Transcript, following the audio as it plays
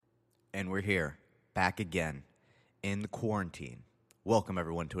And we're here, back again, in the quarantine. Welcome,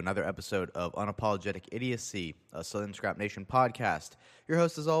 everyone, to another episode of Unapologetic Idiocy, a Southern Scrap Nation podcast. Your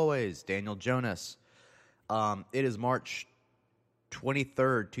host, as always, Daniel Jonas. It is March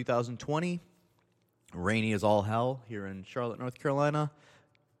 23rd, 2020. Rainy as all hell here in Charlotte, North Carolina.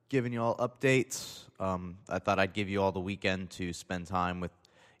 Giving you all updates. I thought I'd give you all the weekend to spend time with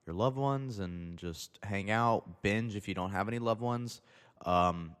your loved ones and just hang out, binge if you don't have any loved ones.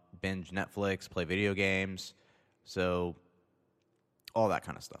 Binge Netflix, play video games, so all that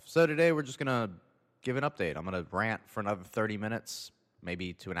kind of stuff. So today we're just going to give an update. I'm going to rant for another 30 minutes,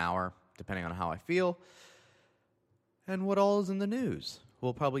 maybe to an hour, depending on how I feel, and what all is in the news.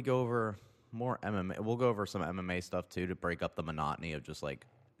 We'll probably go over more MMA. We'll go over some MMA stuff, too, to break up the monotony of just, like,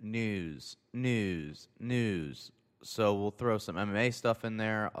 news. So we'll throw some MMA stuff in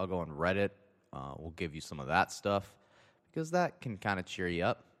there. I'll go on Reddit. We'll give you some of that stuff, because that can kind of cheer you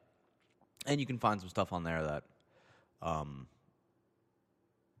up. And you can find some stuff on there that,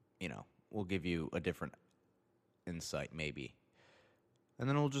 will give you a different insight, maybe. And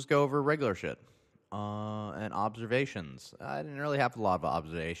then we'll just go over regular shit and observations. I didn't really have a lot of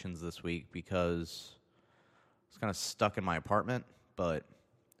observations this week because I was kind of stuck in my apartment, but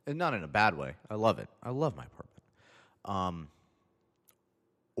not in a bad way. I love it. I love my apartment.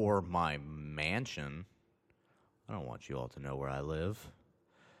 Or my mansion. I don't want you all to know where I live.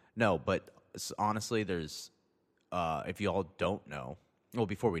 No, but honestly, there's, if you all don't know, well,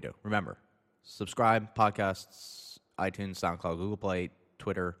 before we do, remember, subscribe, podcasts, iTunes, SoundCloud, Google Play,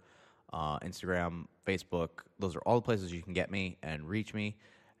 Twitter, Instagram, Facebook. Those are all the places you can get me and reach me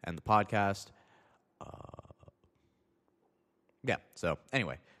and the podcast. So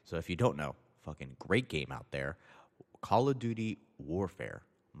anyway, so if you don't know, fucking great game out there, Call of Duty Warfare.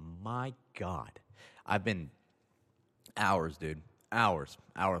 My God. I've been hours, dude. Hours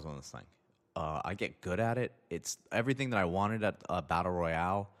on this thing. I get good at it. It's everything that I wanted at Battle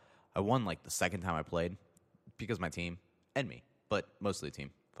Royale. I won, like, the second time I played because my team and me, but mostly the team.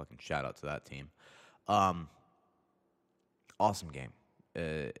 Fucking shout out to that team. Awesome game.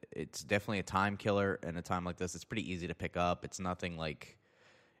 It's definitely a time killer in a time like this. It's pretty easy to pick up. It's nothing like...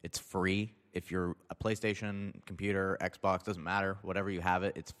 It's free. If you're a PlayStation, computer, Xbox, doesn't matter. Whatever you have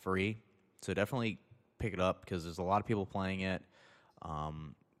it, it's free. So definitely pick it up because there's a lot of people playing it.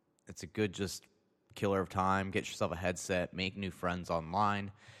 It's a good just killer of time. Get yourself a headset. Make new friends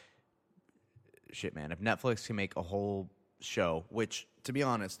online. Shit, man. If Netflix can make a whole show, which, to be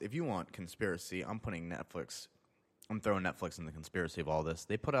honest, if you want conspiracy, I'm throwing Netflix in the conspiracy of all this.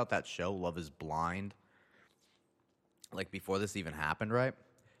 They put out that show, Love is Blind, like before this even happened, right?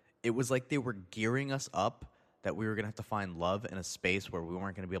 It was like they were gearing us up that we were going to have to find love in a space where we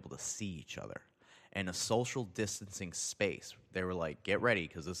weren't going to be able to see each other. In a social distancing space. They were like, get ready,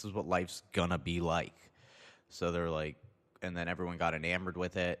 because this is what life's gonna be like. So they're like, and then everyone got enamored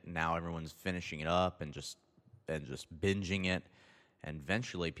with it. Now everyone's finishing it up and just binging it. And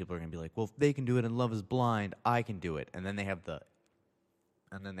eventually people are gonna be like, well, if they can do it and Love is Blind, I can do it. And then they have the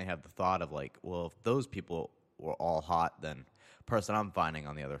thought of like, well, if those people were all hot, then the person I'm finding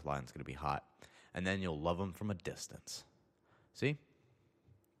on the other line is gonna be hot. And then you'll love them from a distance. See?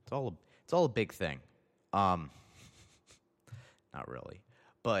 It's all a big thing. Not really.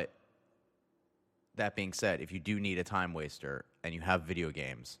 But that being said, if you do need a time waster and you have video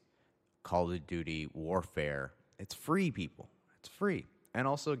games, Call of Duty Warfare, it's free, people. It's free. And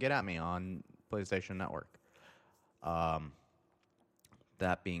also get at me on PlayStation Network. That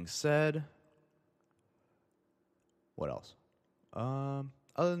being said, what else? Other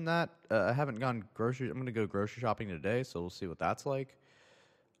than that, I haven't gone grocery. I'm going to go grocery shopping today, so we'll see what that's like.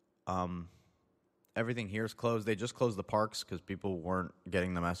 Everything here is closed. They just closed the parks because people weren't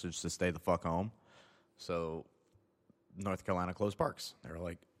getting the message to stay the fuck home. So North Carolina closed parks. They were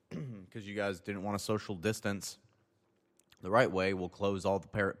like, because you guys didn't want to social distance the right way, we'll close all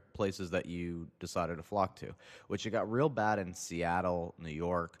the places that you decided to flock to, which it got real bad in Seattle, New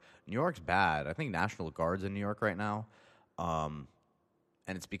York. New York's bad. I think National Guard's in New York right now. And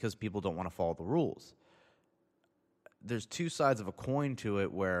it's because people don't want to follow the rules. There's two sides of a coin to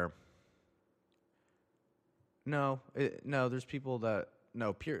it where... there's people that...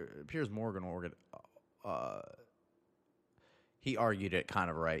 No, Piers Morgan, he argued it kind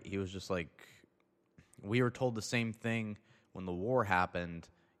of right. He was just like, we were told the same thing when the war happened.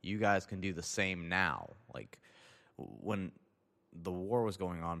 You guys can do the same now. Like, when the war was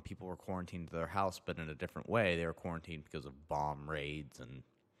going on, people were quarantined to their house, but in a different way. They were quarantined because of bomb raids and,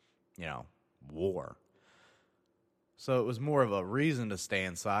 war. So it was more of a reason to stay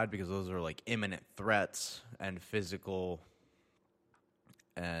inside because those are like imminent threats and physical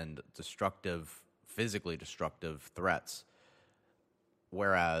and destructive, physically destructive threats.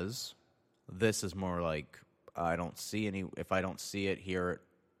 Whereas this is more like, I don't see any, if I don't see it, hear it,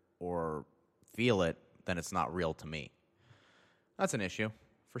 or feel it, then it's not real to me. That's an issue.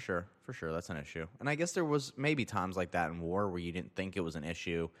 For sure, that's an issue. And I guess there was maybe times like that in war where you didn't think it was an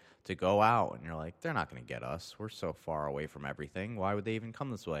issue to go out, and you're like, they're not going to get us. We're so far away from everything. Why would they even come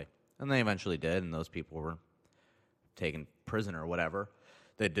this way? And they eventually did, and those people were taken prisoner or whatever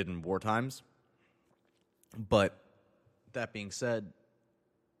they did in war times. But that being said,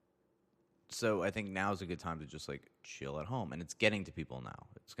 so I think now is a good time to just like chill at home, and it's getting to people now.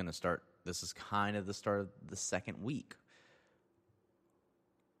 It's going to start. This is kind of the start of the second week.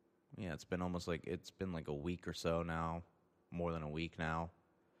 Yeah, it's been like a week or so now, more than a week now.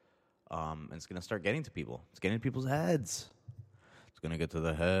 And it's going to start getting to people. It's getting to people's heads. It's going to get to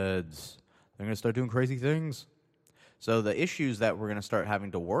the heads. They're going to start doing crazy things. So the issues that we're going to start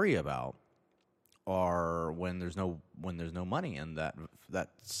having to worry about are when there's no money, and that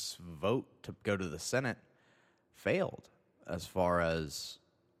vote to go to the Senate failed as far as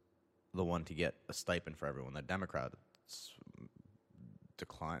the one to get a stipend for everyone. The Democrats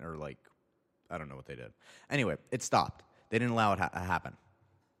declined, or like, I don't know what they did. Anyway, it stopped. They didn't allow it to happen.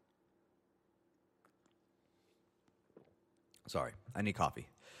 Sorry, I need coffee.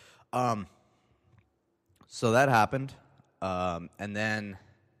 So that happened, and then,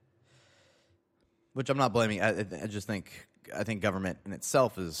 which I'm not blaming. I think government in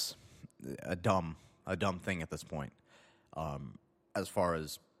itself is a dumb thing at this point. As far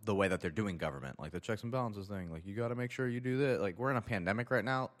as the way that they're doing government, like the checks and balances thing, like you got to make sure you do this. Like we're in a pandemic right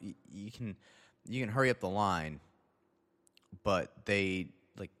now. You can hurry up the line, but they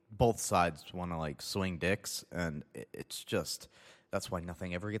like both sides want to like swing dicks, and it's just that's why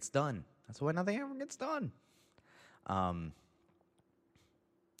nothing ever gets done.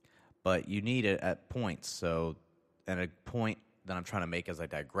 But you need it at points. So, and a point that I'm trying to make as I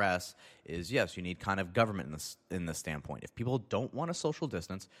digress is, yes, you need kind of government in this standpoint. If people don't want to social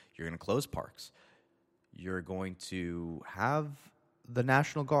distance, you're going to close parks. You're going to have the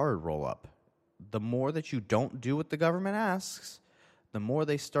National Guard roll up. The more that you don't do what the government asks, the more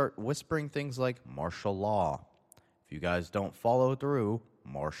they start whispering things like martial law. If you guys don't follow through,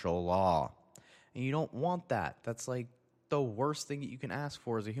 martial law. And you don't want that. That's like the worst thing that you can ask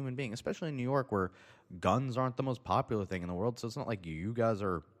for as a human being, especially in New York where guns aren't the most popular thing in the world. So it's not like you guys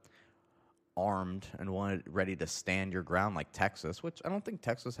are armed and ready to stand your ground like Texas, which I don't think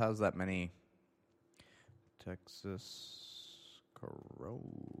Texas has that many corona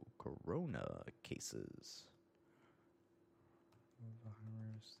cases.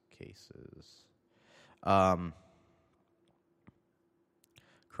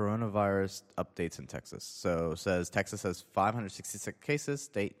 Coronavirus updates in Texas. So it says Texas has 566 cases,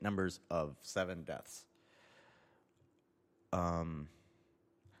 state numbers of 7 deaths. To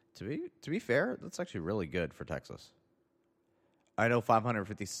be fair, that's actually really good for Texas. I know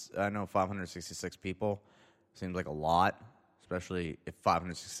 566 people seems like a lot, especially if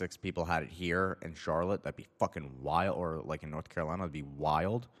 566 people had it here in Charlotte. That'd be fucking wild, or like in North Carolina, that'd be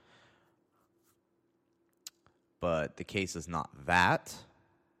wild. But the case is not that.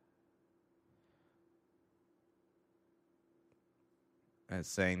 And it's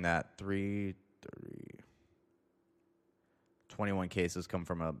saying that 21 cases come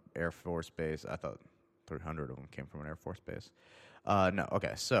from an Air Force base. I thought 300 of them came from an Air Force base. No,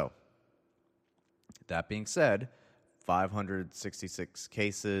 okay, so that being said, 566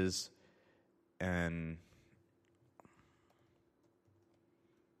 cases and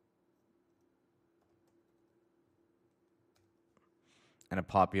a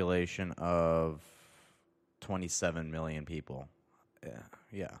population of 27 million people.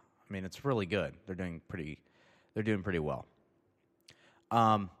 Yeah. I mean, it's really good. They're doing pretty well.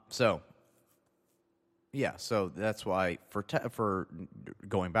 So that's why for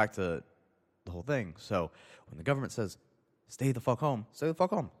going back to the whole thing. So when the government says, stay the fuck home, stay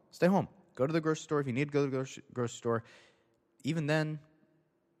home, go to the grocery store if you need to go to the grocery store. Even then,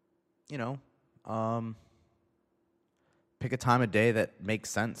 pick a time of day that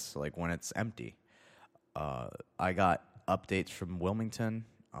makes sense, like when it's empty. I got updates from Wilmington.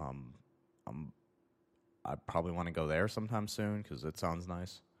 I probably want to go there sometime soon because it sounds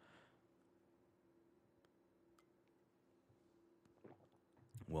nice.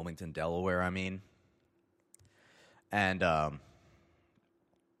 Wilmington, Delaware, I mean. And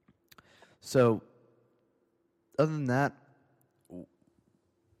so other than that,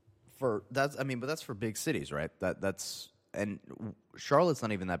 but that's for big cities, right? And Charlotte's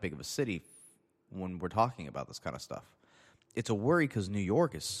not even that big of a city when we're talking about this kind of stuff. It's a worry because New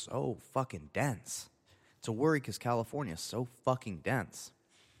York is so fucking dense. It's a worry because California is so fucking dense.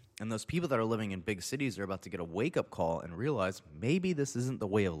 And those people that are living in big cities are about to get a wake-up call and realize maybe this isn't the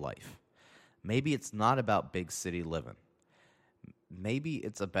way of life. Maybe it's not about big city living. Maybe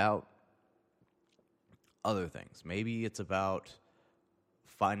it's about other things. Maybe it's about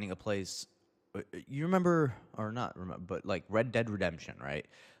finding a place. You remember, or not remember, but like Red Dead Redemption, right?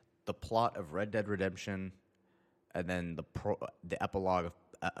 The plot of Red Dead Redemption and then the epilogue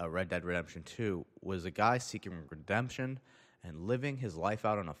of Red Dead Redemption 2 was a guy seeking redemption and living his life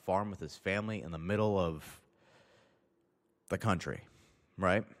out on a farm with his family in the middle of the country,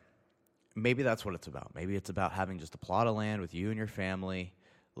 right? Maybe that's what it's about. Maybe it's about having just a plot of land with you and your family,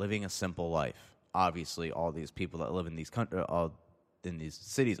 living a simple life. Obviously, all these people that live in these in these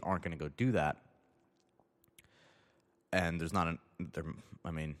cities aren't going to go do that. And there's not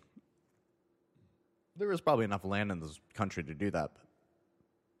there is probably enough land in this country to do that,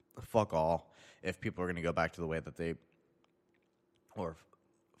 but fuck all if people are going to go back to the way that they, or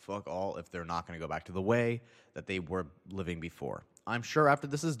fuck all if they're not going to go back to the way that they were living before. I'm sure after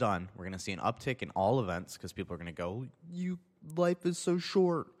this is done, we're going to see an uptick in all events because people are going to go, life is so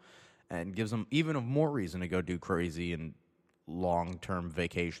short, and gives them even more reason to go do crazy and long-term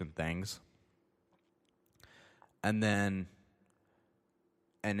vacation things.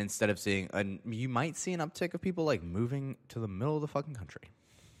 And instead of seeing, you might see an uptick of people like moving to the middle of the fucking country.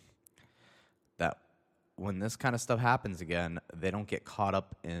 That when this kind of stuff happens again, they don't get caught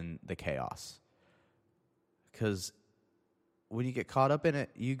up in the chaos. Because when you get caught up in it,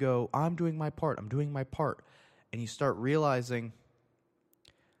 you go, I'm doing my part. And you start realizing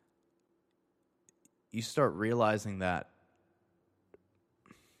that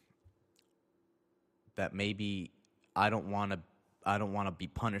maybe I don't want to be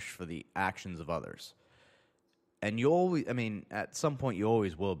punished for the actions of others. And you always, at some point you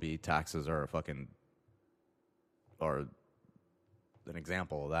always will be. Taxes are are an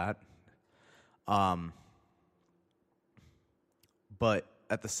example of that. But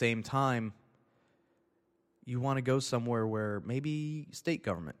at the same time, you want to go somewhere where maybe state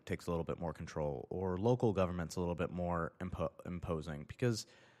government takes a little bit more control or local government's a little bit more imposing because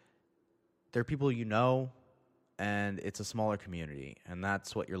they're people you know and it's a smaller community, and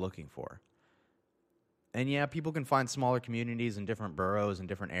that's what you're looking for. And yeah, people can find smaller communities in different boroughs and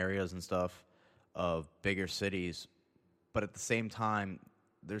different areas and stuff of bigger cities, but at the same time,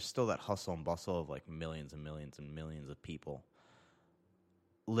 there's still that hustle and bustle of like millions and millions and millions of people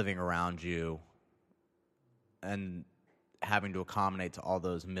living around you and having to accommodate to all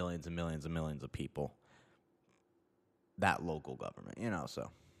those millions and millions and millions of people. That local government,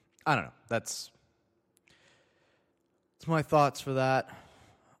 so I don't know. That's my thoughts for that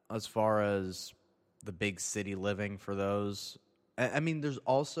as far as the big city living for those. There's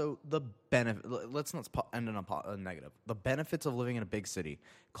also the benefit. Let's not end on a negative. The benefits of living in a big city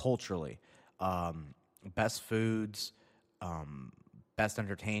culturally. Best foods, best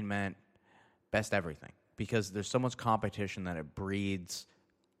entertainment, best everything. Because there's so much competition that it breeds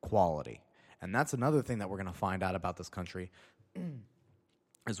quality. And that's another thing that we're going to find out about this country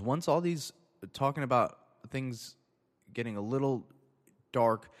is once all these, talking about things getting a little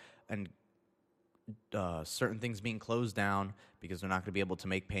dark and certain things being closed down because they're not going to be able to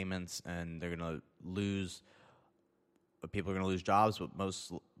make payments and they're going to lose, people are going to lose jobs, but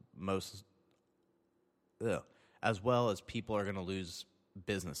most as well as people are going to lose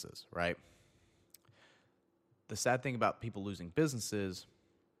businesses, right? The sad thing about people losing businesses,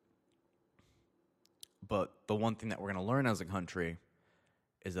 but the one thing that we're going to learn as a country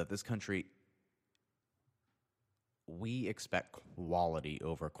is that this country, we expect quality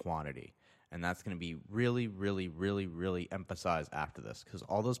over quantity. And that's going to be really, really, really, really emphasized after this. Because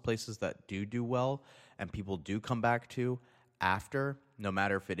all those places that do well and people do come back to after, no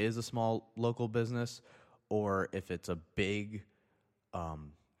matter if it is a small local business or if it's a big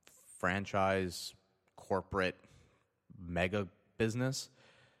franchise, corporate, mega business,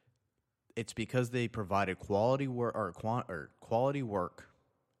 it's because they provided quality work quality work,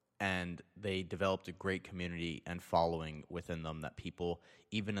 and they developed a great community and following within them that people,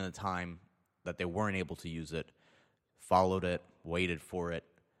 even in the time that they weren't able to use it, followed it, waited for it,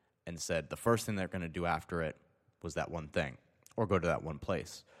 and said the first thing they're going to do after it was that one thing, or go to that one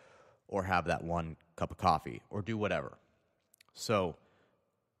place, or have that one cup of coffee, or do whatever. So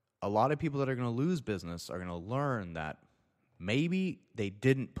a lot of people that are going to lose business are going to learn that maybe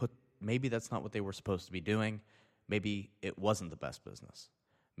maybe that's not what they were supposed to be doing. Maybe it wasn't the best business.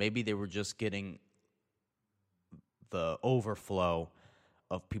 Maybe they were just getting the overflow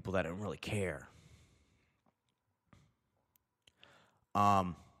of people that didn't really care.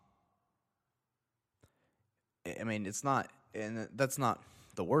 I mean, it's not, and that's not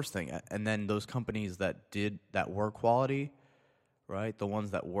the worst thing. And then those companies that were quality, right? The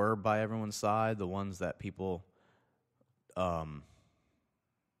ones that were by everyone's side, the ones that people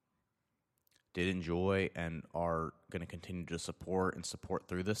did enjoy and are going to continue to support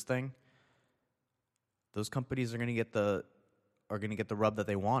through this thing. Those companies are going to get the rub that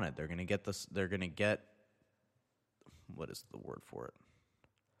they wanted. They're going to get this. They're going to get, what is the word for it?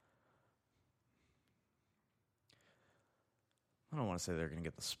 I don't want to say they're going to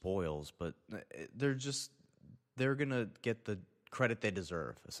get the spoils, but they're going to get the credit they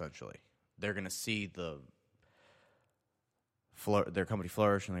deserve. Essentially, they're going to see their company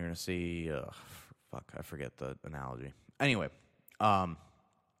flourish, and they're going to see, I forget the analogy. Anyway, but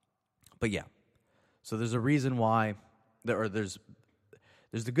yeah. So there's a reason why there's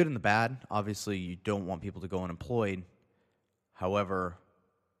the good and the bad. Obviously, you don't want people to go unemployed. However,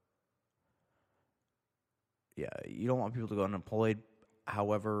 yeah, you don't want people to go unemployed.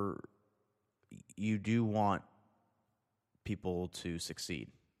 However, you do want people to succeed,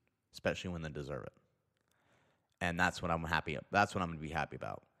 especially when they deserve it. And that's what I'm happy. That's what I'm going to be happy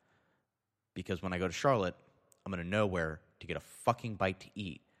about. Because when I go to Charlotte, I'm going to know where to get a fucking bite to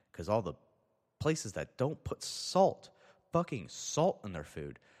eat. Because all the places that don't put fucking salt in their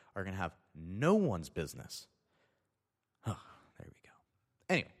food, are going to have no one's business. Huh, there we go.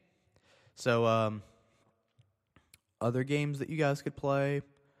 Anyway, so other games that you guys could play.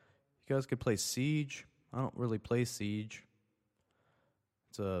 You guys could play Siege. I don't really play Siege.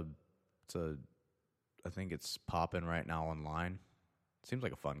 I think it's popping right now online. Seems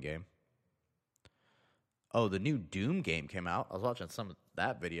like a fun game. Oh, the new Doom game came out. I was watching some of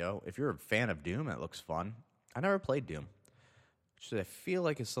that video. If you're a fan of Doom, it looks fun. I never played Doom, which I feel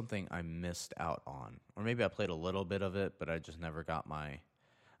like is something I missed out on. Or maybe I played a little bit of it, but I just never got I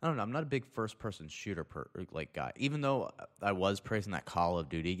don't know. I'm not a big first-person shooter guy. Even though I was praising that Call of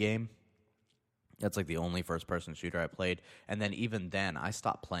Duty game, that's like the only first-person shooter I played. And then even then, I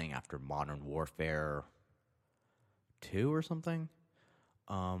stopped playing after Modern Warfare 2 or something,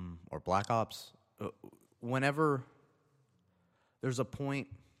 or Black Ops. Whenever there's a point,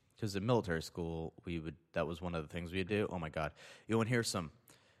 because in military school, that was one of the things we would do. Oh my God. You want to hear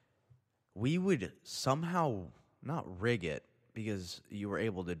we would somehow not rig it because you were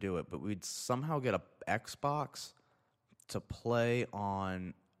able to do it, but we'd somehow get a Xbox to play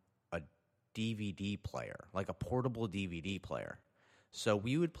on a DVD player, like a portable DVD player. So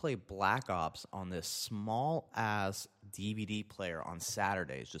we would play Black Ops on this small-ass DVD player on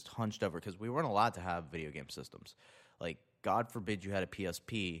Saturdays, just hunched over, because we weren't allowed to have video game systems. Like, God forbid you had a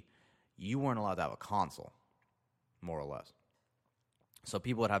PSP, you weren't allowed to have a console, more or less. So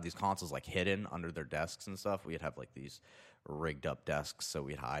people would have these consoles, like, hidden under their desks and stuff. We'd have, like, these rigged-up desks, so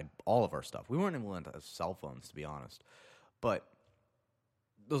we'd hide all of our stuff. We weren't even allowed to have cell phones, to be honest. But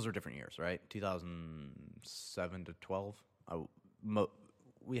those are different years, right? 2007 to 12.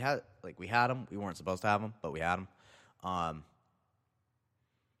 We had them. We weren't supposed to have them, but we had them.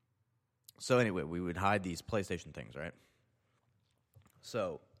 So anyway, we would hide these PlayStation things, right?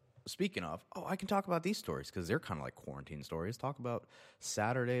 So speaking of, I can talk about these stories because they're kind of like quarantine stories. Talk about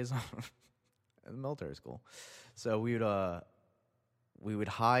Saturdays in military school. So we would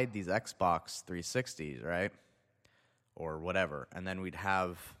hide these Xbox 360s, right, or whatever, and then we'd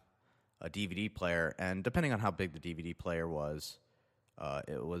have a DVD player, and depending on how big the DVD player was,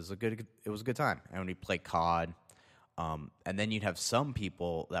 it was a good time. And we'd play COD, and then you'd have some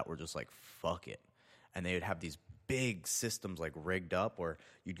people that were just like, fuck it, and they would have these big systems like rigged up where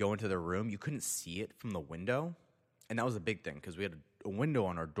you'd go into their room, you couldn't see it from the window, and that was a big thing because we had a window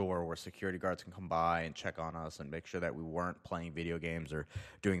on our door where security guards can come by and check on us and make sure that we weren't playing video games or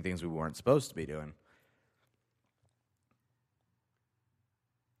doing things we weren't supposed to be doing.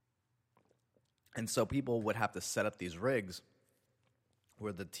 And so people would have to set up these rigs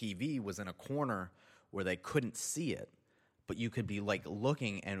where the TV was in a corner where they couldn't see it, but you could be like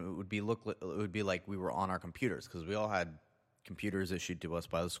looking, and it would be like we were on our computers because we all had computers issued to us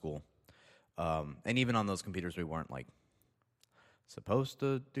by the school, and even on those computers we weren't like supposed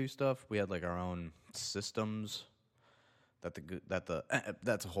to do stuff. We had like our own systems. That's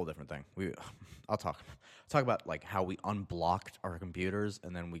a whole different thing. I'll talk about like how we unblocked our computers,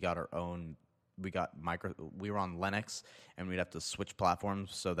 and then we got our own. We were on Linux, and we'd have to switch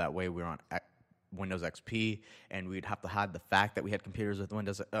platforms so that way we were on Windows XP, and we'd have to hide the fact that we had computers with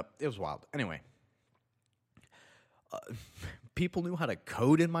Windows. It was wild. Anyway, people knew how to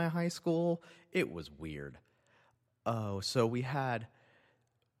code in my high school. It was weird. Oh, so we had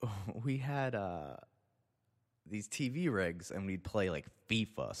these TV rigs, and we'd play like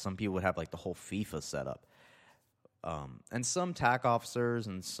FIFA. Some people would have like the whole FIFA setup. And some TAC officers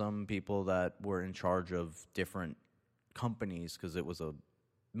and some people that were in charge of different companies, because it was a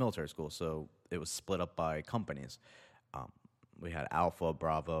military school, so it was split up by companies. We had Alpha,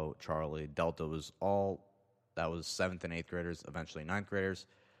 Bravo, Charlie, Delta that was 7th and 8th graders, eventually 9th graders,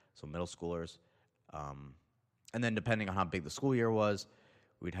 so middle schoolers. And then depending on how big the school year was,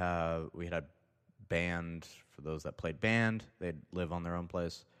 we had a band for those that played band. They'd live on their own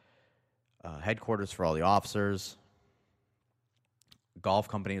place. Headquarters for all the officers. Golf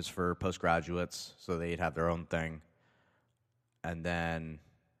companies for postgraduates, so they'd have their own thing. And then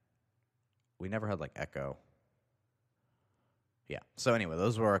we never had like Echo. Yeah. So anyway,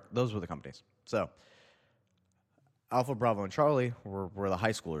 those were the companies. So Alpha, Bravo, and Charlie were where the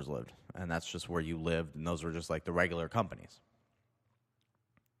high schoolers lived, and that's just where you lived, and those were just like the regular companies.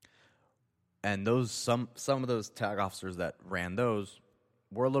 And some of those TAC officers that ran those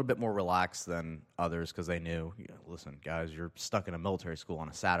were a little bit more relaxed than others, because they knew, listen, guys, you're stuck in a military school on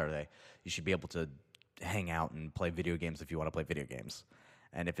a Saturday. You should be able to hang out and play video games if you want to play video games.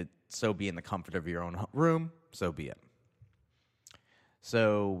 And if it so be in the comfort of your own room, so be it.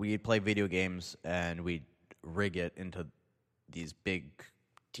 So we'd play video games, and we'd rig it into these big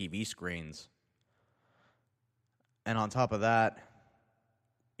TV screens. And on top of that,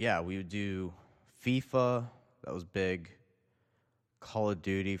 yeah, we would do FIFA. That was big. Call of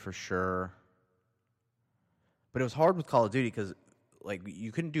Duty for sure. But it was hard with Call of Duty because like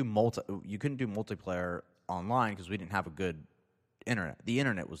you couldn't do multiplayer online because we didn't have a good internet. The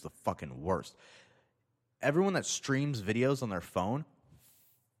internet was the fucking worst. Everyone that streams videos on their phone,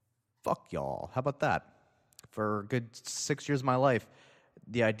 fuck y'all. How about that? For a good 6 years of my life,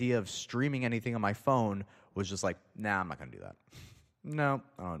 the idea of streaming anything on my phone was just like, nah, I'm not gonna do that. No,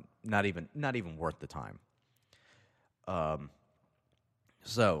 not even worth the time.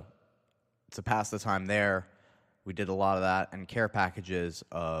 So to pass the time there, we did a lot of that and care packages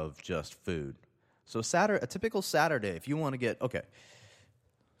of just food. So a typical Saturday, if you want to get, okay,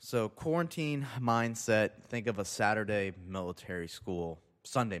 so quarantine mindset, think of a Saturday military school,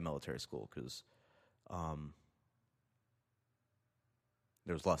 Sunday military school, because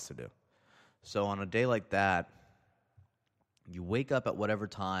there was less to do. So on a day like that, you wake up at whatever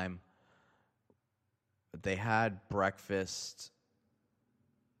time. They had breakfast.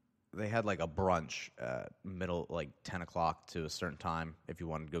 They had like a brunch at middle, like 10 o'clock to a certain time if you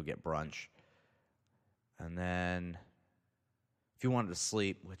wanted to go get brunch. And then if you wanted to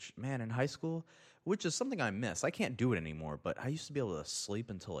sleep, which, man, in high school, which is something I miss. I can't do it anymore, but I used to be able to sleep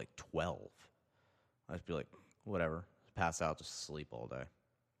until like 12. I'd just be like, whatever, pass out, just sleep all day.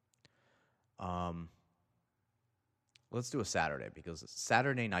 Let's do a Saturday because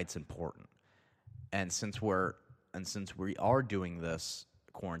Saturday night's important. And since we are doing this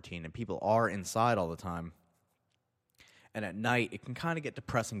quarantine and people are inside all the time, and at night it can kind of get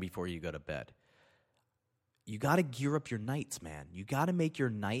depressing before you go to bed. You got to gear up your nights, man. You got to make your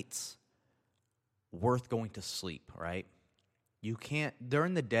nights worth going to sleep, right? You can't,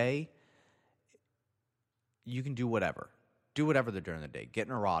 during the day, you can do whatever. Do whatever during the day. Get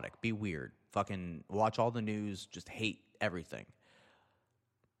neurotic. Be weird. Fucking watch all the news. Just hate everything.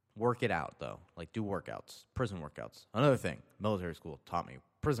 Work it out, though. Like, do workouts. Prison workouts. Another thing, military school taught me.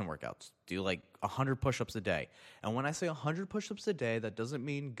 Prison workouts. Do, like, 100 push-ups a day. And when I say 100 push-ups a day, that doesn't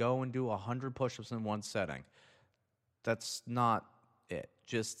mean go and do 100 push-ups in one setting. That's not it.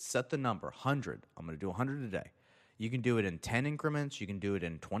 Just set the number, 100. I'm going to do 100 a day. You can do it in 10 increments. You can do it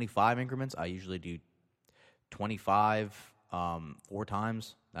in 25 increments. I usually do 25 4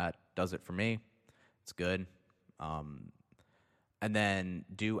 times. That does it for me. It's good. And then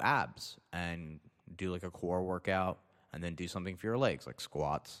do abs and do like a core workout and then do something for your legs like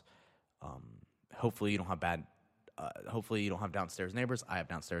squats. Hopefully you don't have downstairs neighbors. I have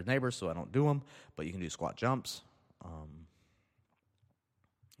downstairs neighbors, so I don't do them, but you can do squat jumps.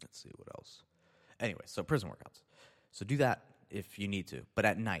 Let's see what else. Anyway, so prison workouts. So do that if you need to, but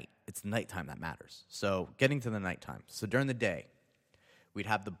at night. It's nighttime that matters. So getting to the nighttime. So during the day, we'd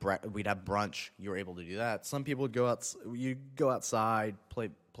have brunch. You were able to do that. Some people would go out. You go outside,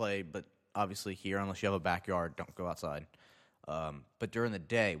 play. But obviously here, unless you have a backyard, don't go outside. But during the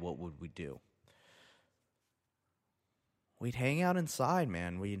day, what would we do? We'd hang out inside,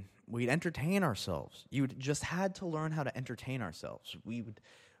 man. We'd entertain ourselves. You just had to learn how to entertain ourselves.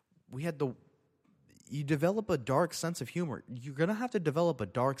 You develop a dark sense of humor. You're going to have to develop a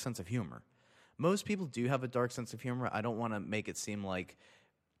dark sense of humor. Most people do have a dark sense of humor. I don't want to make it seem like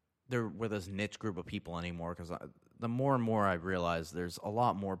we're this niche group of people anymore, because the more and more I realize there's a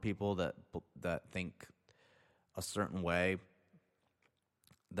lot more people that think a certain way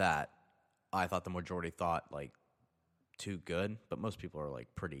that I thought the majority thought like too good, but most people are like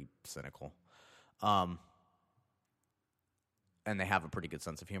pretty cynical. And they have a pretty good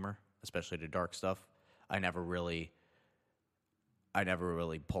sense of humor, especially to dark stuff. I never really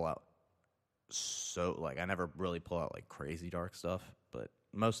pull out I never really pull out like crazy dark stuff, but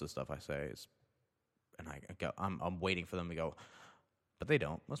most of the stuff I say is, and I'm waiting for them to go, but they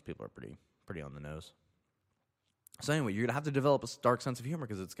don't. Most people are pretty on the nose. So anyway, you're gonna have to develop a dark sense of humor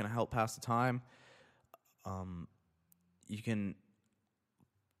because it's gonna help pass the time. You can,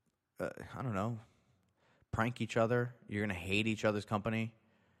 I don't know, prank each other. You're gonna hate each other's company.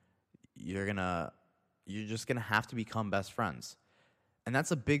 You're just gonna have to become best friends. And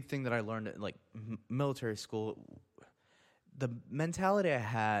that's a big thing that I learned at like military school. The mentality I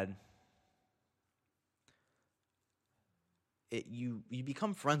had, you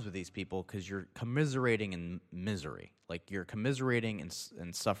become friends with these people because you're commiserating in misery. Like you're commiserating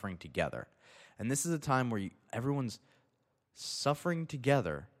and suffering together. And this is a time where everyone's suffering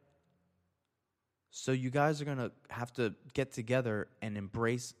together. So you guys are going to have to get together and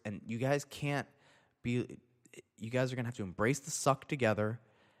embrace, and you guys are going to have to embrace the suck together.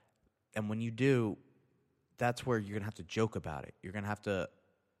 And when you do, that's where you're going to have to joke about it. You're going to have to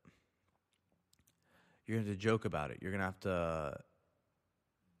joke about it. You're going to have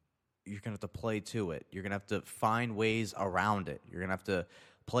to play to it. You're going to have to find ways around it. You're going to have to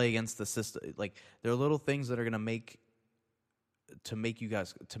play against the system. Like there are little things that are going to make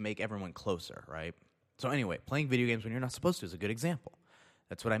everyone closer, right? So anyway, playing video games when you're not supposed to is a good example.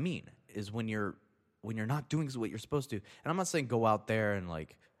 That's what I mean, is when you're not doing what you're supposed to. And I'm not saying go out there and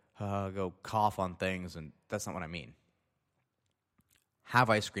like go cough on things, and that's not what I mean. Have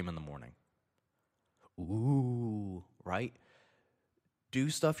ice cream in the morning. Ooh, right? Do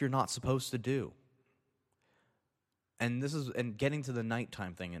stuff you're not supposed to do. And getting to the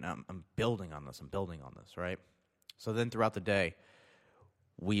nighttime thing, and I'm building on this, right? So then throughout the day,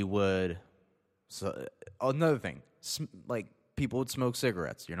 another thing, like people would smoke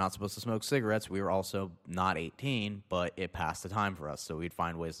cigarettes. You're not supposed to smoke cigarettes. We were also not 18, but it passed the time for us. So we'd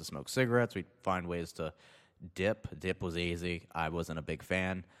find ways to smoke cigarettes. We'd find ways to dip. Dip was easy. I wasn't a big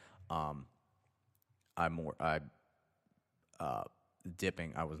fan.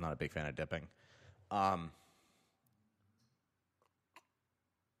 Dipping. I was not a big fan of dipping.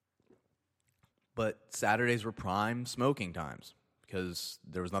 But Saturdays were prime smoking times because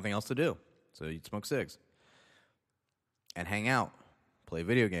there was nothing else to do. So you'd smoke cigs and hang out, play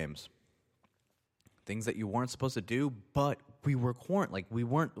video games, things that you weren't supposed to do, but we were quarantined. Like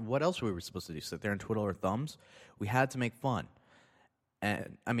what else were we supposed to do? Sit there and twiddle our thumbs? We had to make fun.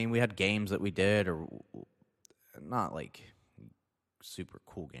 And I mean, we had games that we did, or not like super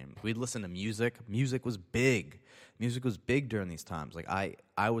cool games. We'd listen to music. Music was big. Music was big during these times. Like I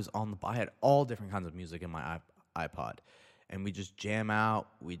had all different kinds of music in my iPod, and we just jam out.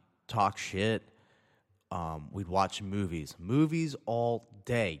 We'd talk shit. We'd watch movies all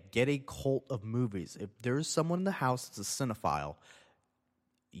day. Get a cult of movies. If there's someone in the house that's a cinephile,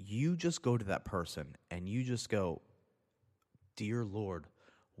 you just go to that person and you just go, "Dear Lord,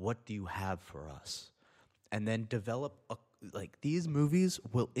 what do you have for us?" And then develop these movies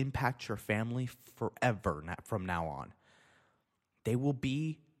will impact your family forever from now on. They will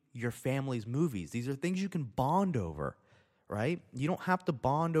be your family's movies. These are things you can bond over, right? You don't have to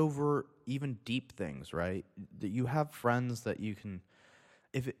bond over even deep things, right? You have friends that you can,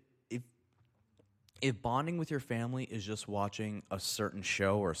 if bonding with your family is just watching a certain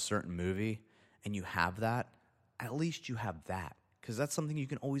show or a certain movie, and you have that, at least you have that, because that's something you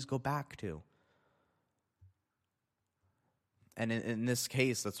can always go back to. And in this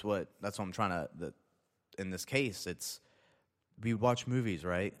case, that's what I'm trying to. In this case, we watch movies,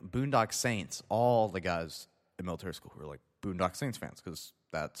 right? Boondock Saints. All the guys in military school were like Boondock Saints fans because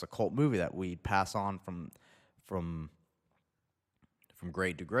that's a cult movie that we'd pass on from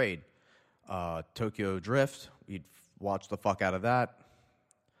grade to grade. Tokyo Drift. We'd watch the fuck out of that.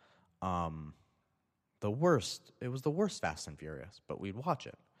 It was the worst Fast and Furious, but we'd watch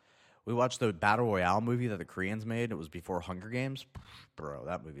it. We watched the Battle Royale movie that the Koreans made. It was before Hunger Games. Bro,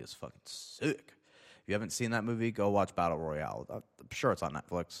 that movie is fucking sick. If you haven't seen that movie, go watch Battle Royale. I'm sure it's on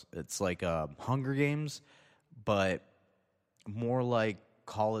Netflix. It's like Hunger Games, but more like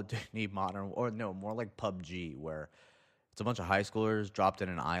Call of Duty Modern, more like PUBG, where it's a bunch of high schoolers dropped in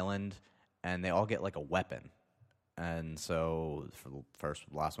an island, and they all get like a weapon. And so, for the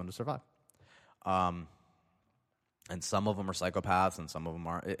last one to survive. And some of them are psychopaths, and some of them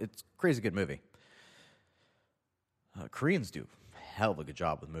are. It's a crazy good movie. Koreans do a hell of a good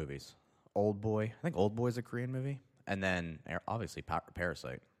job with movies. Old Boy. I think Old Boy is a Korean movie. And then, obviously,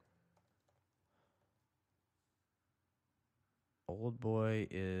 Parasite. Old Boy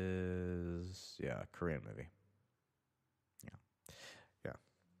is, yeah, Korean movie. Yeah. Yeah.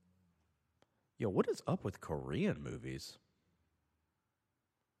 Yo, what is up with Korean movies?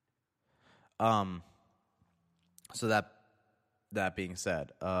 So that being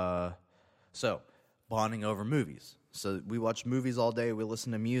said, so bonding over movies. So we watch movies all day. We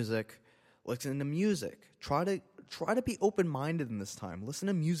listen to music. Listen to music. Try to be open-minded in this time. Listen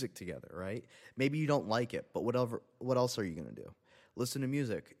to music together, right? Maybe you don't like it, but whatever. What else are you gonna do? Listen to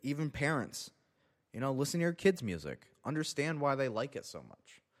music. Even parents, listen to your kids' music. Understand why they like it so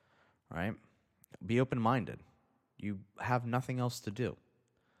much, right? Be open-minded. You have nothing else to do.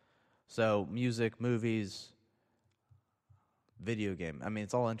 So music, movies, video game. I mean,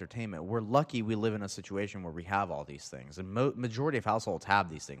 it's all entertainment. We're lucky we live in a situation where we have all these things. And majority of households have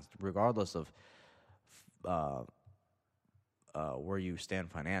these things, regardless of where you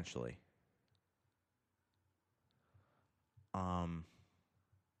stand financially.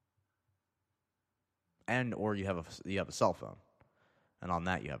 And or you have a cell phone. And on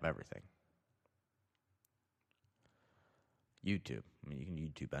that you have everything. YouTube. I mean, you can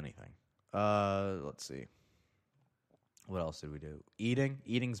YouTube anything. Let's see. What else did we do?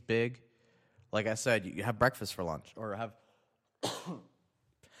 Eating's big. Like I said, you have breakfast for lunch, or have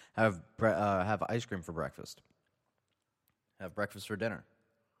ice cream for breakfast. Have breakfast for dinner.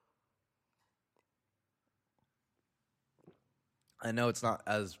 I know it's not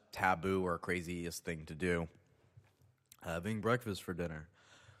as taboo or craziest thing to do, having breakfast for dinner,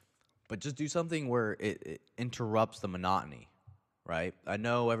 but just do something where it interrupts the monotony, right? I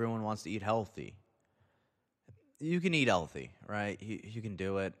know everyone wants to eat healthy. You can eat healthy, right? You can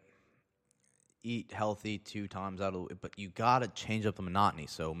do it. Eat healthy 2 times out of, but you gotta change up the monotony.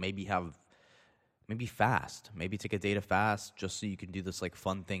 So maybe fast. Maybe take a day to fast just so you can do this like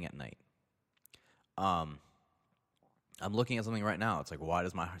fun thing at night. I'm looking at something right now. It's like, why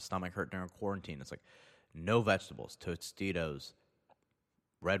does my stomach hurt during quarantine? It's like, no vegetables, Tostitos,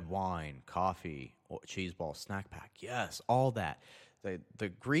 red wine, coffee, cheese ball, snack pack. Yes, all that. The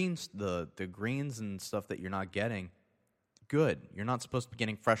greens, the greens and stuff that you're not getting, good. You're not supposed to be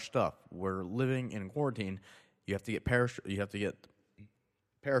getting fresh stuff. We're living in quarantine. You have to get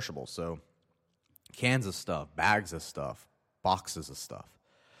perishables. So cans of stuff, bags of stuff, boxes of stuff.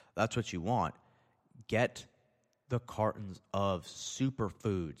 That's what you want. Get the cartons of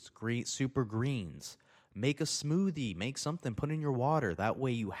superfoods, super greens. Make a smoothie. Make something. Put in your water. That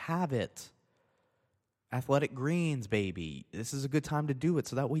way you have it. Athletic Greens, baby. This is a good time to do it,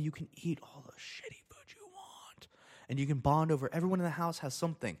 so that way you can eat all the shitty food you want. And you can bond over. Everyone in the house has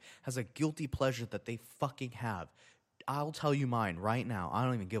a guilty pleasure that they fucking have. I'll tell you mine right now. I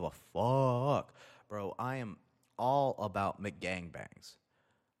don't even give a fuck. Bro, I am all about McGangbangs,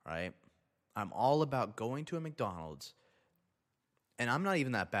 right? I'm all about going to a McDonald's, and I'm not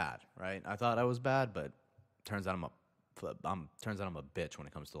even that bad, right? I thought I was bad, but turns out I'm a bitch when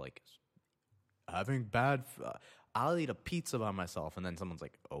it comes to like having bad. I'll eat a pizza by myself, and then someone's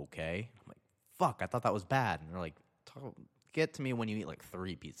like, "Okay," I'm like, "Fuck, I thought that was bad," and they're like, "Get to me when you eat like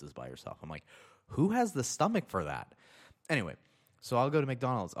 3 pizzas by yourself." I'm like, "Who has the stomach for that?" Anyway, so I'll go to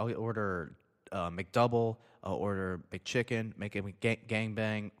McDonald's. I'll order McDouble. I'll order McChicken, make a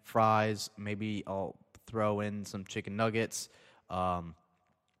gangbang, fries. Maybe I'll throw in some chicken nuggets. And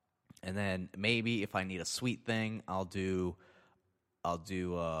then maybe if I need a sweet thing, I'll do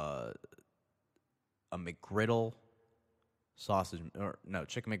a McGriddle sausage,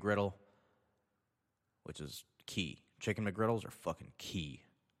 chicken McGriddle, which is key. Chicken McGriddles are fucking key.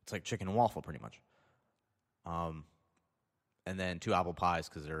 It's like chicken and waffle pretty much. And then 2 apple pies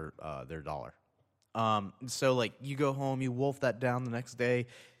because they're $1. So like you go home, you wolf that down the next day,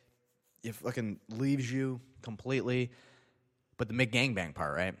 it fucking leaves you completely. But the McGangbang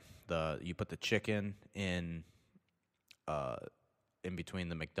part, right? You put the chicken in between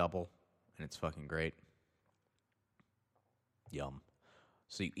the McDouble, and it's fucking great. Yum.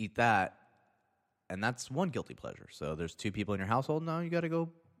 So you eat that, and that's one guilty pleasure. So there's 2 people in your household now. You got to go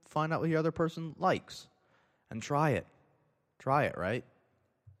find out what your other person likes, and try it. Try it, right?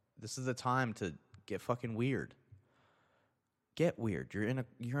 This is the time to get fucking weird. Get weird. You're in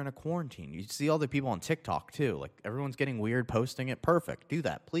a quarantine. You see all the people on TikTok too. Like everyone's getting weird, posting it. Perfect. Do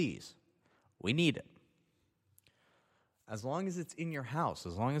that, please. We need it. As long as it's in your house,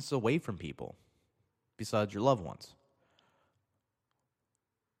 as long as it's away from people, besides your loved ones.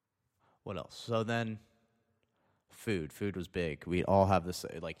 What else? So then, food. Food was big. We all have this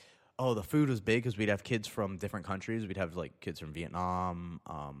like, Oh, the food was big because we'd have kids from different countries. We'd have like kids from Vietnam,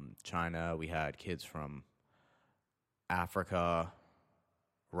 China. We had kids from Africa,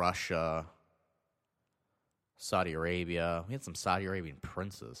 Russia, Saudi Arabia. We had some Saudi Arabian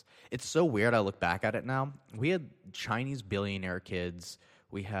princes. It's so weird. I look back at it now. We had Chinese billionaire kids.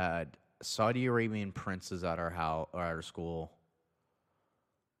 We had Saudi Arabian princes at our house or at our school.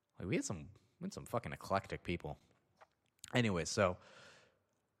 Like we had some fucking eclectic people. Anyway, so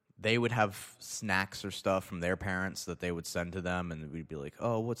they would have snacks or stuff from their parents that they would send to them, and we'd be like,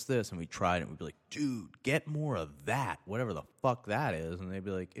 "Oh, what's this?" And we'd try it, and we'd be like, "Dude, get more of that, whatever the fuck that is." And they'd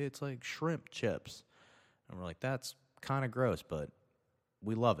be like, "It's like shrimp chips," and we're like, "That's kind of gross, but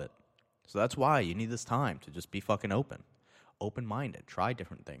we love it." So that's why you need this time to just be fucking open-minded, try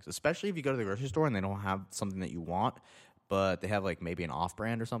different things, especially if you go to the grocery store and they don't have something that you want, but they have like maybe an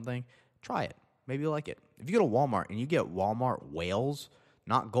off-brand or something. Try it. Maybe you like it. If you go to Walmart and you get Walmart whales,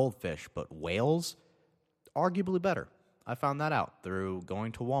 not goldfish, but whales, arguably better. I found that out through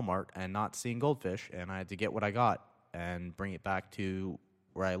going to Walmart and not seeing goldfish, and I had to get what I got and bring it back to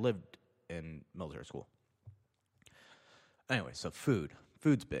where I lived in military school. Anyway, so food.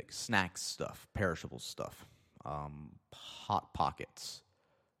 Food's big. Snacks stuff, perishable stuff, Hot Pockets.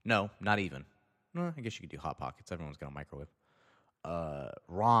 No, not even. No, I guess you could do Hot Pockets. Everyone's got a microwave.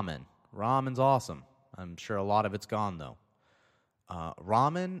 Ramen. Ramen's awesome. I'm sure a lot of it's gone, though.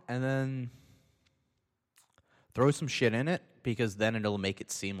 Ramen, and then throw some shit in it, because then it'll make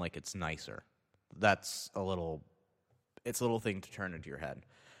it seem like it's nicer. It's a little thing to turn into your head,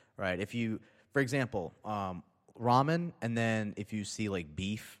 right? If you, for example, ramen, and then if you see like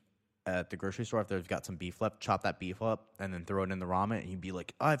beef at the grocery store, if they've got some beef left, chop that beef up and then throw it in the ramen, and you'd be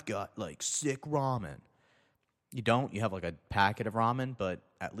like, I've got like sick ramen. You don't. You have like a packet of ramen, but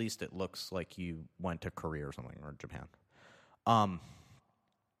at least it looks like you went to Korea or something, or Japan.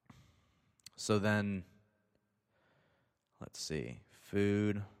 So then, let's see,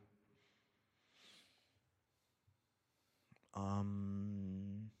 food. All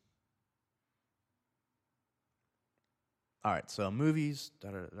right, so movies.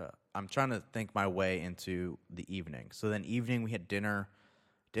 I'm trying to think my way into the evening. So then, evening we had dinner.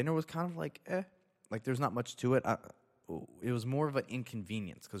 Dinner was kind of like, like there's not much to it. It was more of an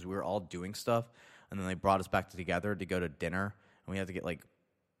inconvenience because we were all doing stuff, and then they brought us back together to go to dinner, and we had to get like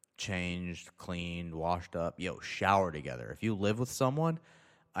changed, cleaned, washed up, shower together. If you live with someone,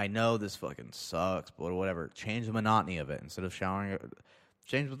 I know this fucking sucks, but whatever. Change the monotony of it. Instead of showering,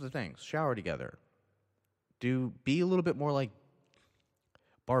 change with the things. Shower together. Be a little bit more like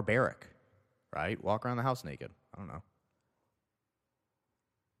barbaric, right? Walk around the house naked. I don't know.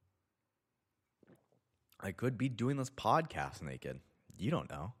 I could be doing this podcast naked. You don't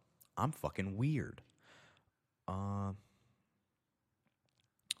know. I'm fucking weird.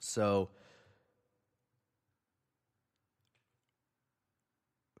 So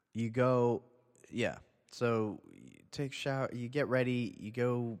you go, yeah. So you take a shower, you get ready, you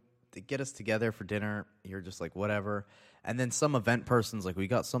go to get us together for dinner. You're just like, whatever. And then some event person's like, we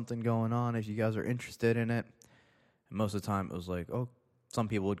got something going on if you guys are interested in it. And most of the time it was like, oh, some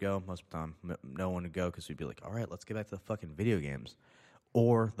people would go. Most of the time no one would go, because we'd be like, all right, let's get back to the fucking video games.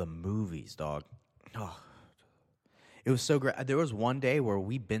 Or the movies, dog. Oh, it was so great. There was one day where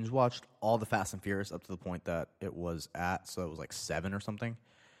we binge watched all the Fast and Furious up to the point that it was so it was like 7 or something.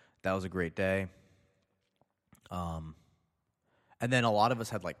 That was a great day. And then a lot of us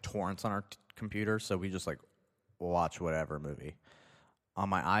had like torrents on our computer, so we just like watch whatever movie. On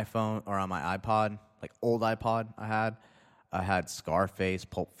my iPhone or on my iPod, like old iPod I had Scarface,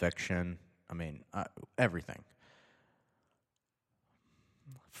 Pulp Fiction, everything.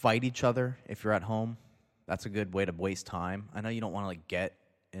 Fight each other if you're at home. That's a good way to waste time. I know you don't want to like get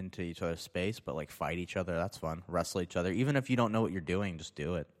into each other's space, but like fight each other, that's fun. Wrestle each other. Even if you don't know what you're doing, just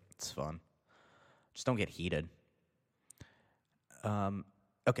do it. It's fun. Just don't get heated.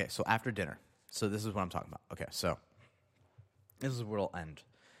 Okay, so after dinner. So this is what I'm talking about. Okay, so this is where it'll end.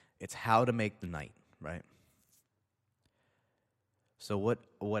 It's how to make the night, right? So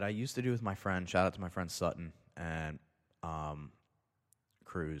what I used to do with my friend, shout out to my friend Sutton and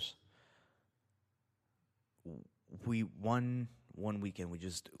Cruz. We one weekend we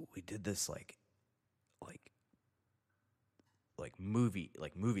did this like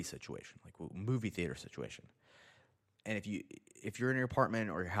movie situation, like movie theater situation. And if you're in your apartment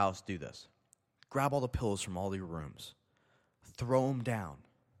or your house, do this. Grab all the pillows from all your rooms. Throw them down.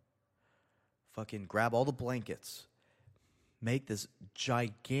 Fucking grab all the blankets. Make this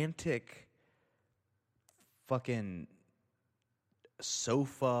gigantic fucking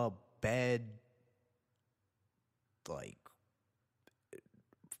sofa, bed, like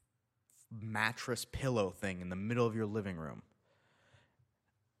mattress pillow thing in the middle of your living room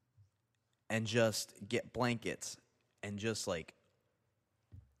and just get blankets and just like,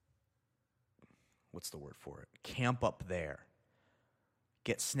 what's the word for it? Camp up there.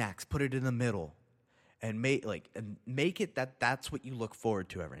 Get snacks, put it in the middle, and make it that's what you look forward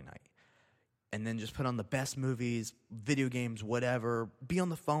to every night. And then just put on the best movies, video games, whatever. Be on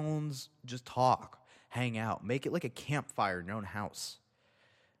the phones, just talk, hang out. Make it like a campfire in your own house.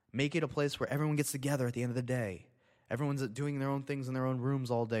 Make it a place where everyone gets together at the end of the day. Everyone's doing their own things in their own rooms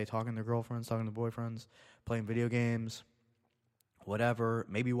all day, talking to their girlfriends, talking to boyfriends, playing video games, whatever.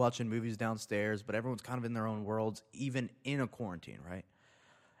 Maybe watching movies downstairs, but everyone's kind of in their own worlds, even in a quarantine, right?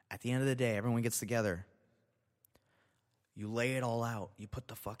 At the end of the day, everyone gets together. You lay it all out. You put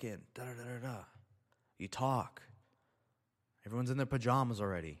the fuck in. Da-da-da-da-da. You talk. Everyone's in their pajamas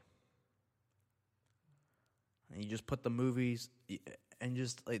already. And you just put the movies, and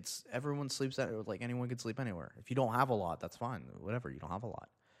just, everyone sleeps like anyone can sleep anywhere. If you don't have a lot, that's fine. Whatever, you don't have a lot.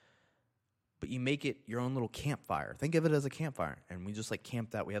 But you make it your own little campfire. Think of it as a campfire. And we just,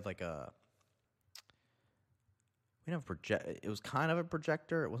 camped out. We had, we didn't have it was kind of a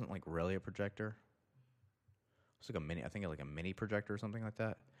projector. It wasn't really a projector. It was like a mini projector or something like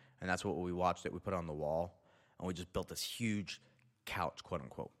that. And that's what we watched it. We put it on the wall, and we just built this huge couch, quote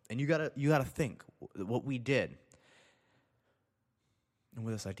unquote. And you gotta think what we did and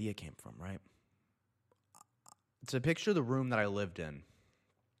where this idea came from, right? To picture the room that I lived in,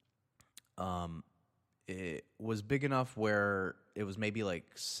 it was big enough where it was maybe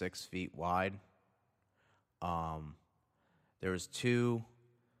 6 feet wide. There was two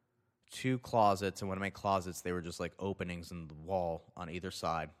closets, and when I make closets, they were just openings in the wall on either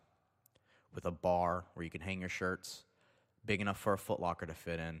side with a bar where you can hang your shirts, big enough for a Foot Locker to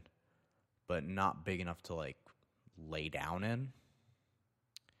fit in, but not big enough to lay down in.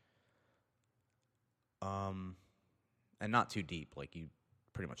 And not too deep, you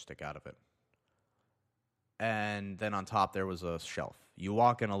pretty much stick out of it. And then on top there was a shelf. You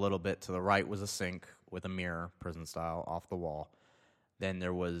walk in a little bit, to the right was a sink with a mirror, prison style, off the wall. Then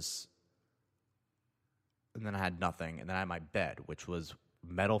I had nothing. And then I had my bed, which was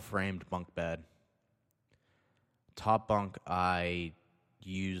metal framed bunk bed. Top bunk I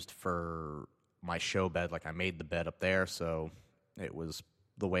used for my show bed. I made the bed up there, so it was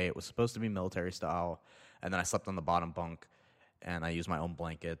the way it was supposed to be, military style. And then I slept on the bottom bunk, and I used my own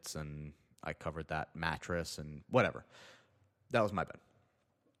blankets, and I covered that mattress and whatever. That was my bed.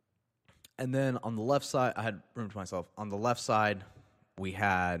 And then on the left side, I had room to myself. On the left side,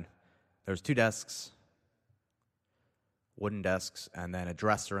 there was 2 desks, wooden desks, and then a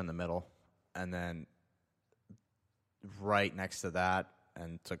dresser in the middle. And then right next to that,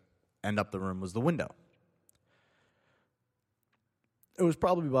 and to end up the room, was the window. It was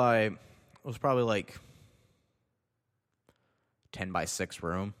probably 10 by 6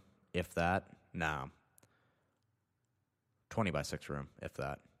 room, if that. No. 20 by 6 room, if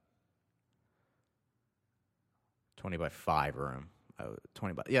that. 20 by 5 room.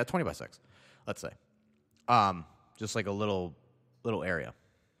 20 by 6, let's say. Just a little area.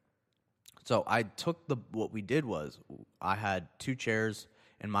 So what we did was, I had 2 chairs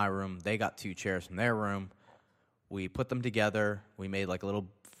in my room. They got 2 chairs from their room. We put them together. We made a little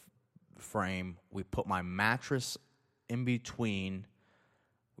frame. We put my mattress in between.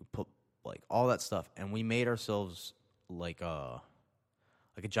 We put all that stuff, and we made ourselves a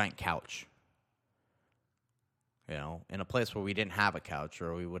giant couch. In a place where we didn't have a couch,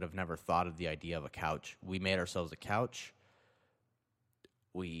 or we would have never thought of the idea of a couch. We made ourselves a couch.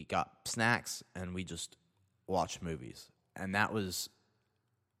 We got snacks, and we just watched movies. And that was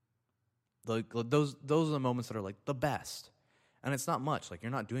those are the moments that are the best. And it's not much.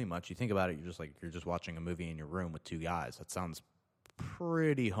 You're not doing much. You think about it, you're just watching a movie in your room with 2 guys. That sounds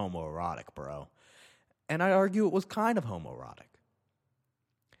pretty homoerotic, bro. And I argue it was kind of homoerotic.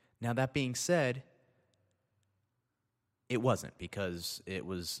 Now, that being said, it wasn't, because it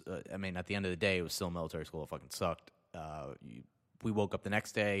was, at the end of the day, it was still military school. It fucking sucked. We woke up the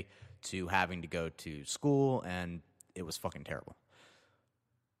next day to having to go to school, and it was fucking terrible.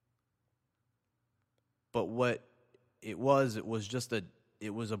 But what it was just it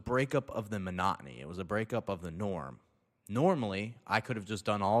was a breakup of the monotony. It was a breakup of the norm. Normally, I could have just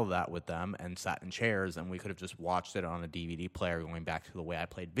done all of that with them and sat in chairs, and we could have just watched it on a DVD player, going back to the way I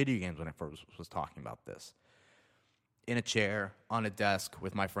played video games when I first was talking about this. In a chair, on a desk,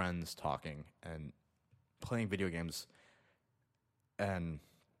 with my friends, talking and playing video games, and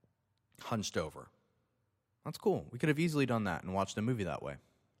hunched over. That's cool. We could have easily done that and watched a movie that way.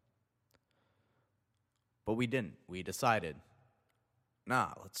 But we didn't. We decided, Nah,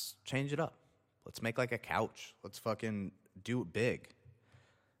 let's change it up. Let's make like a couch. Let's fucking do it big.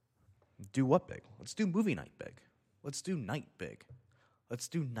 Do what big? Let's do movie night big. Let's do night big. Let's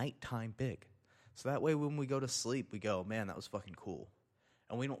do nighttime big. So that way when we go to sleep, we go, man, that was fucking cool.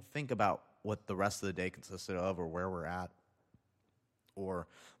 And we don't think about what the rest of the day consisted of or where we're at or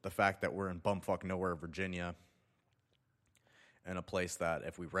the fact that we're in bumfuck nowhere, Virginia, in a place that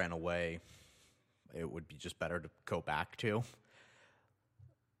if we ran away, it would be just better to go back to.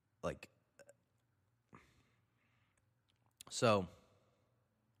 Like, so,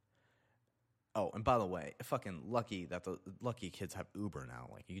 oh, and by the way, fucking lucky that the lucky kids have Uber now.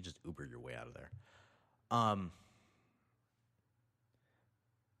 Like, you can just Uber your way out of there.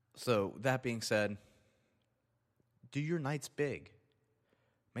 So, that being said, do your nights big.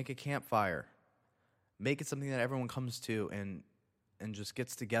 Make a campfire. Make it something that everyone comes to and just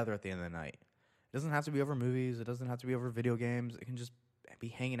gets together at the end of the night. It doesn't have to be over movies. It doesn't have to be over video games. It can just be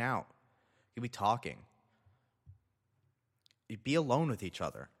hanging out. You can be talking. You be alone with each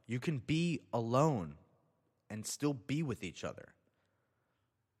other. You can be alone and still be with each other.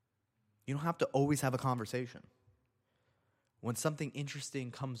 You don't have to always have a conversation. When something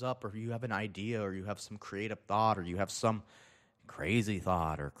interesting comes up or you have an idea or you have some creative thought or you have some crazy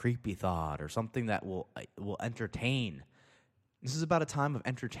thought or creepy thought or something that will entertain. This is about a time of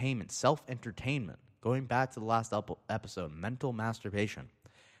entertainment, self-entertainment. Going back to the last episode, mental masturbation.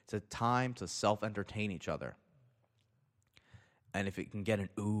 It's a time to self-entertain each other. And if it can get an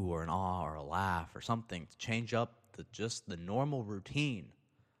ooh or an ah or a laugh or something to change up just the normal routine,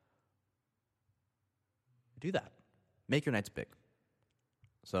 do that. Make your nights big.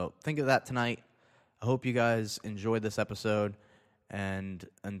 So think of that tonight. I hope you guys enjoyed this episode. And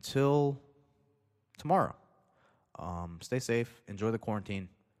until tomorrow, stay safe. Enjoy the quarantine.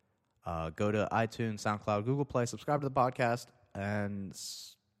 Go to iTunes, SoundCloud, Google Play. Subscribe to the podcast. And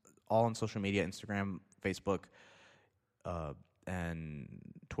all on social media, Instagram, Facebook, and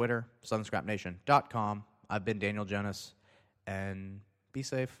Twitter, SouthernScrapNation.com. I've been Daniel Jonas. And be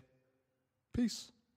safe. Peace.